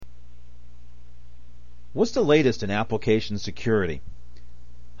What's the latest in application security?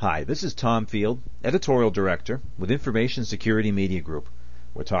 Hi, this is Tom Field, Editorial Director with Information Security Media Group.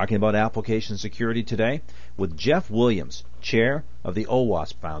 We're talking about application security today with Jeff Williams, Chair of the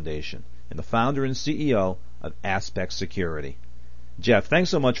OWASP Foundation and the founder and CEO of Aspect Security. Jeff, thanks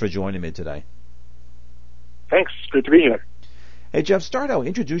so much for joining me today. Thanks. Great to be here. Hey, Jeff, start out,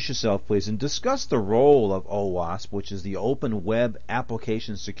 introduce yourself, please, and discuss the role of OWASP, which is the Open Web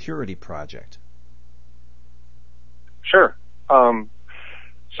Application Security Project. Sure.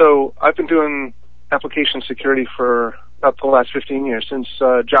 So I've been doing application security for about the last 15 years, since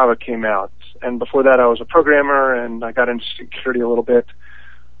Java came out. And before that, I was a programmer, and I got into security a little bit.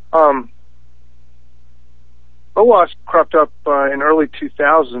 OWASP cropped up in early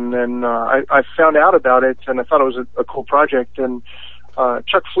 2000, and I found out about it, and I thought it was a cool project. And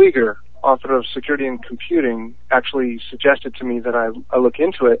Chuck Flieger, author of Security and Computing, actually suggested to me that I look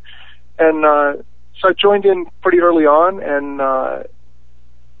into it. And so I joined in pretty early on and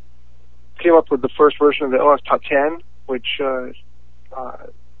came up with the first version of the OWASP Top 10, which sort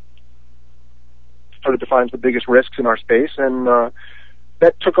of defines the biggest risks in our space. And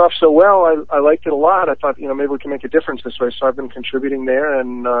that took off so well. I liked it a lot. I thought, maybe we can make a difference this way. So I've been contributing there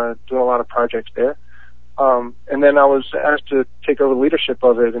and doing a lot of projects there. And then I was asked to take over the leadership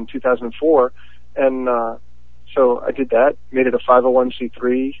of it in 2004. And so I did that, made it a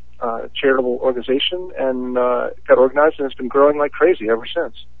 501c3 charitable organization, and got organized, and it's been growing like crazy ever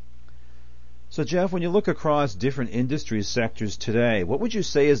since. So, Jeff, when you look across different industry sectors today, what would you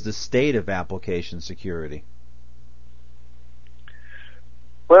say is the state of application security?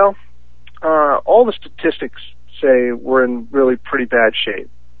 Well, all the statistics say we're in really pretty bad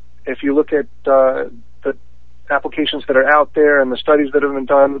shape. If you look at the applications that are out there and the studies that have been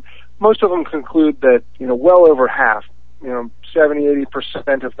done, most of them conclude that, well over half,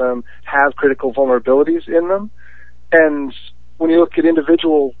 70-80% of them have critical vulnerabilities in them. And when you look at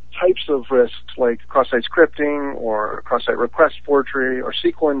individual types of risks like cross-site scripting or cross-site request forgery or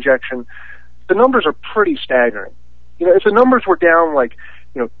SQL injection, the numbers are pretty staggering. If the numbers were down like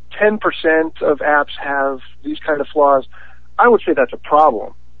 10% of apps have these kind of flaws, I would say that's a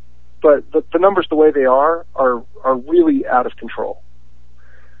problem. But the numbers the way they are really out of control.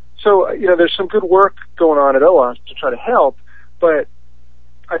 So, there's some good work going on at OWASP to try to help, but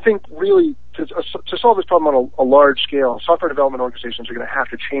I think really to solve this problem on a large scale, software development organizations are going to have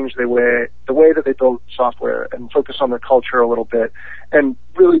to change the way that they build software and focus on their culture a little bit and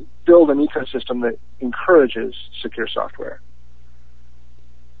really build an ecosystem that encourages secure software.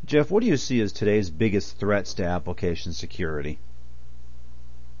 Jeff, what do you see as today's biggest threats to application security?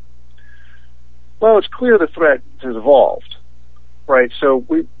 Well, it's clear the threat has evolved, right? So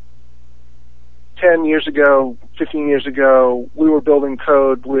 10 years ago, 15 years ago, we were building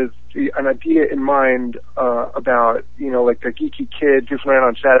code with an idea in mind about, like the geeky kid goofing around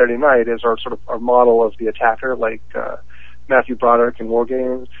on Saturday night as our sort of our model of the attacker, like Matthew Broderick in War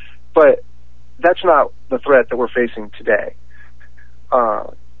Games. But that's not the threat that we're facing today.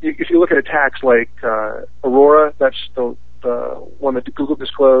 If you look at attacks like Aurora, that's the one that Google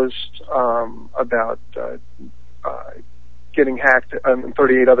disclosed about getting hacked, and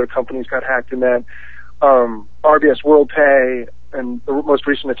 38 other companies got hacked in that. RBS WorldPay and the most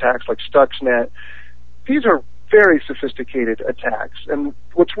recent attacks like Stuxnet. These are very sophisticated attacks, and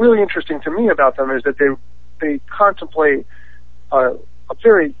what's really interesting to me about them is that they contemplate a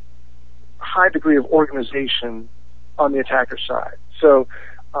very high degree of organization on the attacker side. So,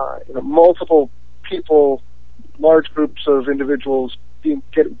 multiple people, large groups of individuals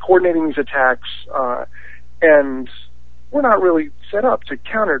coordinating these attacks, and we're not really set up to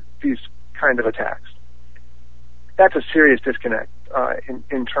counter these kind of attacks. That's a serious disconnect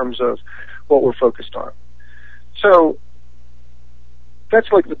in terms of what we're focused on. So that's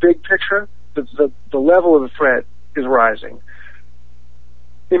like the big picture. The level of the threat is rising.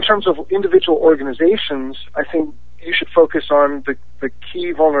 In terms of individual organizations, I think you should focus on the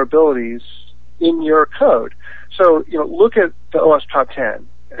key vulnerabilities in your code. So, look at the OWASP Top 10.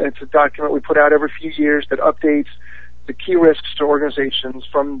 It's a document we put out every few years that updates the key risks to organizations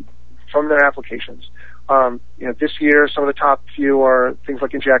from their applications. This year, some of the top few are things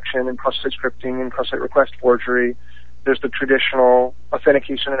like injection and cross-site scripting and cross-site request forgery. There's the traditional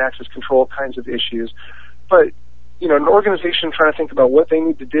authentication and access control kinds of issues. But, an organization trying to think about what they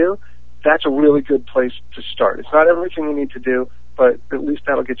need to do, that's a really good place to start. It's not everything you need to do, but at least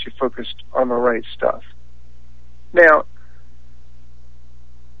that'll get you focused on the right stuff. Now,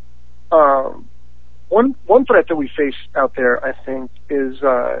 one threat that we face out there, I think, is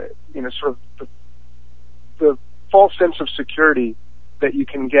sort of the false sense of security that you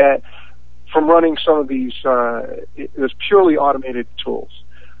can get from running some of these purely automated tools.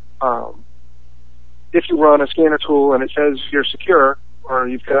 If you run a scanner tool and it says you're secure, or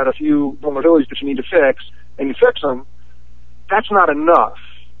you've got a few vulnerabilities that you need to fix, and you fix them, that's not enough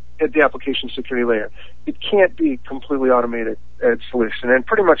at the application security layer. It can't be completely automated solution, and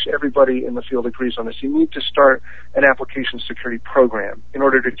pretty much everybody in the field agrees on this. You need to start an application security program in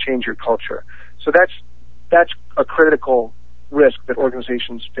order to change your culture. So that's a critical risk that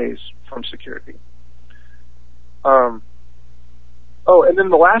organizations face from security. And then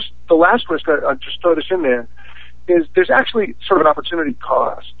the last risk, I'll just throw this in there, is there's actually sort of an opportunity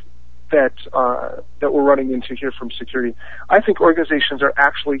cost that we're running into here from security. I think organizations are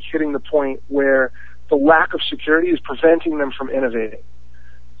actually hitting the point where the lack of security is preventing them from innovating.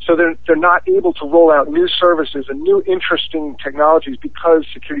 So they're not able to roll out new services and new interesting technologies because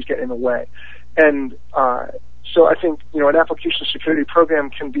security's getting in the way. And so I think an application security program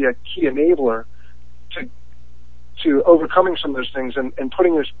can be a key enabler to overcoming some of those things and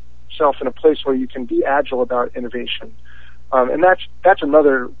putting yourself in a place where you can be agile about innovation. And that's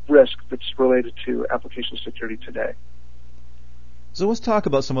another risk that's related to application security today. So let's talk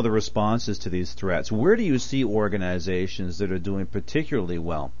about some of the responses to these threats. Where do you see organizations that are doing particularly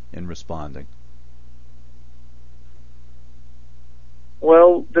well in responding?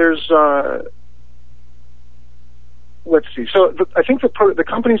 Well, there's let's see. So I think the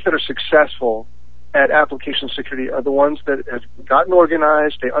companies that are successful at application security are the ones that have gotten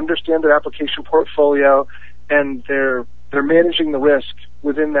organized, they understand their application portfolio, and they're managing the risk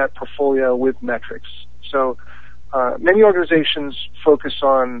within that portfolio with metrics. So many organizations focus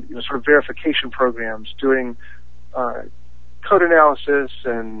on sort of verification programs, doing code analysis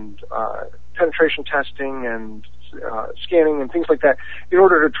and penetration testing and scanning and things like that in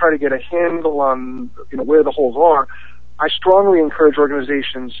order to try to get a handle on where the holes are. I strongly encourage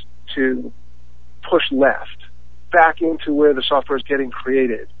organizations to push left, back into where the software is getting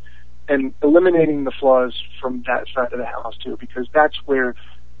created, and eliminating the flaws from that side of the house too, because that's where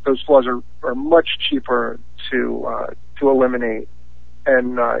those flaws are much cheaper to eliminate,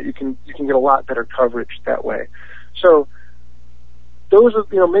 and you can get a lot better coverage that way. So those are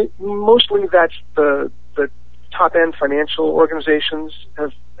mostly that's the top end financial organizations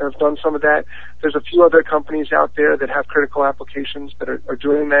have done some of that. There's a few other companies out there that have critical applications that are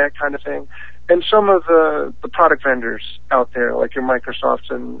doing that kind of thing. And some of the product vendors out there, like your Microsofts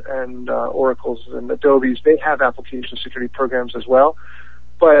and Oracles and Adobes, they have application security programs as well.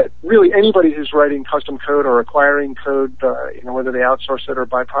 But really anybody who's writing custom code or acquiring code, whether they outsource it or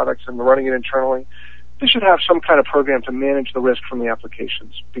buy products and running it internally, they should have some kind of program to manage the risk from the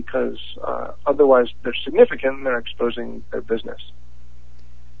applications, because otherwise they're significant and they're exposing their business.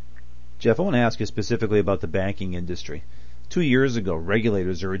 Jeff, I want to ask you specifically about the banking industry. 2 years ago,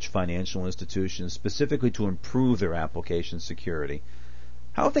 regulators urged financial institutions specifically to improve their application security.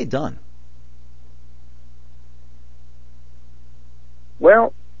 How have they done?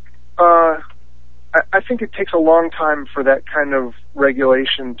 Well, I think it takes a long time for that kind of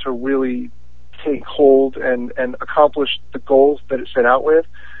regulation to really take hold and accomplish the goals that it set out with.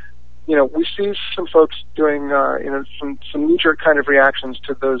 We see some folks doing, some knee-jerk kind of reactions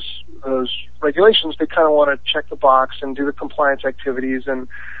to those regulations. They kind of want to check the box and do the compliance activities, and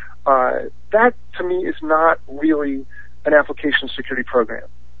that to me is not really an application security program,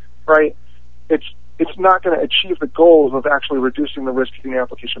 right? It's not going to achieve the goals of actually reducing the risk in the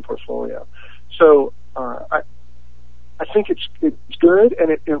application portfolio. So I think it's good,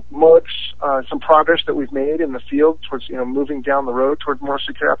 and it marks some progress that we've made in the field towards moving down the road toward more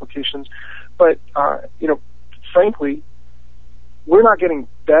secure applications. But frankly, we're not getting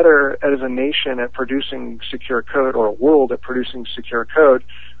better as a nation at producing secure code, or a world at producing secure code.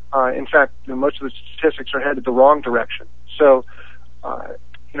 In fact, most of the statistics are headed the wrong direction. So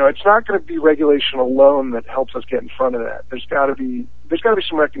it's not going to be regulation alone that helps us get in front of that. There's got to be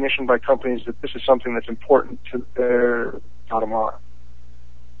some recognition by companies that this is something that's important to their bottom line.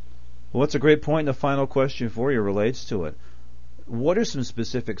 Well, that's a great point. The final question for you relates to it. What are some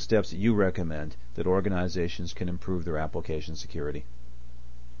specific steps that you recommend that organizations can improve their application security?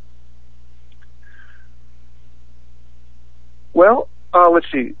 Well, let's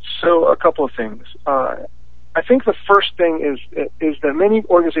see. So a couple of things. I think the first thing is that many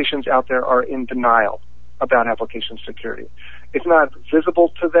organizations out there are in denial about application security. It's not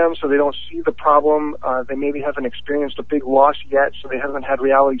visible to them, so they don't see the problem. They maybe haven't experienced a big loss yet, so they haven't had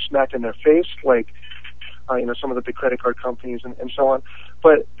reality smacked in their face, like some of the big credit card companies and so on.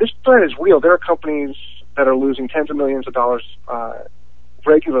 But this threat is real. There are companies that are losing tens of millions of dollars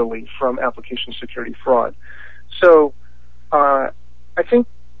regularly from application security fraud. So I think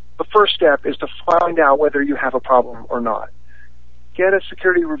the first step is to find out whether you have a problem or not. Get a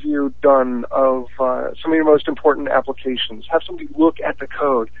security review done of some of your most important applications. Have somebody look at the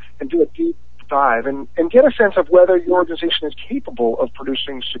code and do a deep dive and get a sense of whether your organization is capable of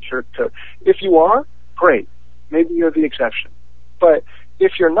producing secure code. If you are, great. Maybe you're the exception. But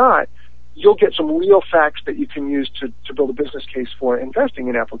if you're not, you'll get some real facts that you can use to build a business case for investing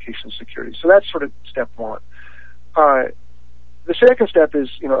in application security. So that's sort of step one. The second step is,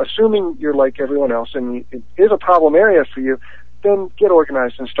 assuming you're like everyone else and it is a problem area for you, then get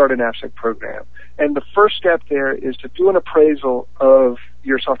organized and start an AppSec program. And the first step there is to do an appraisal of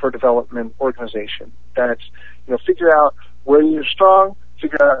your software development organization. That's, figure out where you're strong,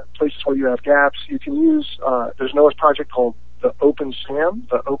 figure out places where you have gaps. You can use, there's NOAA's project called the Open SAM,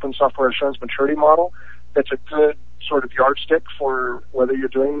 the Open Software Assurance Maturity Model. That's a good sort of yardstick for whether you're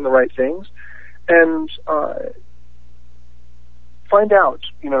doing the right things. And find out,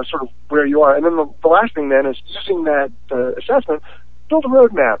 sort of where you are. And then the last thing then is using that assessment, build a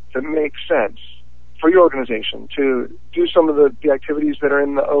roadmap that makes sense for your organization to do some of the activities that are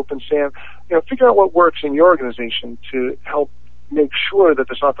in the Open SAM. Figure out what works in your organization to help make sure that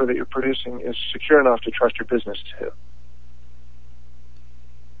the software that you're producing is secure enough to trust your business to.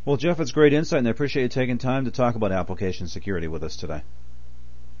 Well, Jeff, it's great insight, and I appreciate you taking time to talk about application security with us today.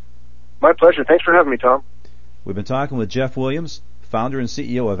 My pleasure. Thanks for having me, Tom. We've been talking with Jeff Williams, founder and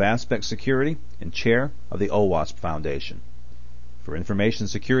CEO of Aspect Security and chair of the OWASP Foundation. For Information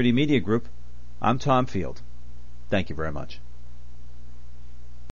Security Media Group, I'm Tom Field. Thank you very much.